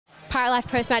Pirate Life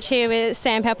post-match here with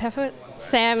Sam Powell-Pepper.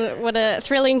 Sam, what a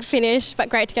thrilling finish, but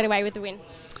great to get away with the win.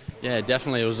 Yeah,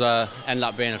 definitely. It was ended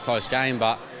up being a close game,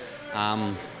 but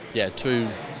yeah, two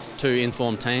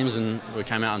informed teams, and we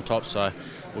came out on top. So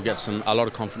we'll get a lot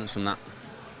of confidence from that.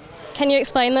 Can you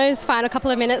explain those final couple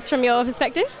of minutes from your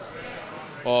perspective?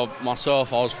 Well,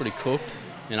 myself, I was pretty cooked.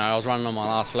 You know, I was running on my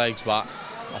last legs, but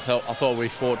I thought we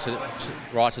fought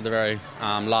right to the very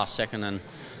last second, and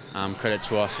credit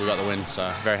to us, we got the win.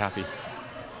 So very happy.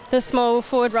 The small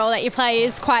forward role that you play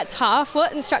is quite tough.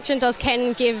 What instruction does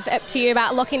Ken give to you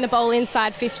about locking the ball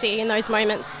inside 50 in those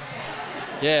moments?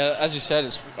 Yeah, as you said,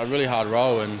 it's a really hard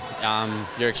role, and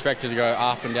you're expected to go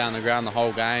up and down the ground the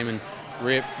whole game and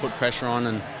rip, put pressure on,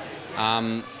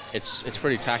 and it's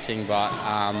pretty taxing. But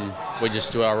we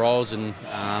just do our roles and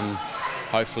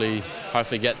hopefully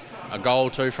get a goal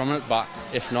or two from it. But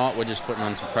if not, we're just putting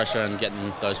on some pressure and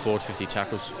getting those forward 50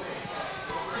 tackles.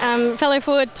 Fellow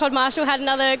forward Todd Marshall had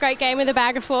another great game with a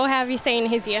bag of 4. How have you seen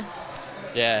his year?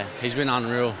 Yeah, he's been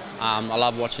unreal. I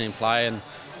love watching him play, and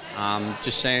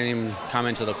just seeing him come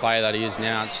into the player that he is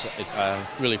now. It's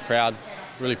really proud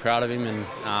of him, and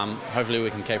hopefully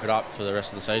we can keep it up for the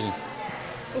rest of the season.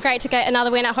 Great to get another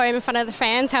win at home in front of the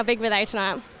fans. How big were they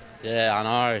tonight? Yeah, I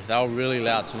know. They were really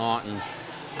loud tonight,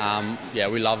 and yeah,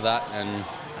 we love that,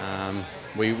 and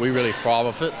we really thrive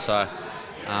off it. So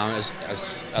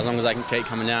as long as they can keep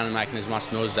coming down and making as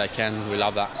much noise as they can, we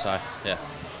love that. So yeah.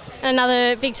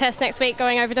 Another big test next week,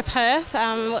 going over to Perth.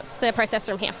 What's the process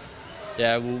from here?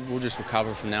 Yeah, we'll just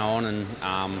recover from now on, and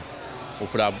we'll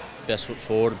put our best foot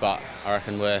forward. But I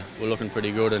reckon we're looking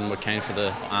pretty good, and we're keen for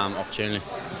the opportunity.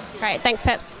 Great, thanks,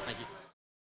 Peps. Thank you.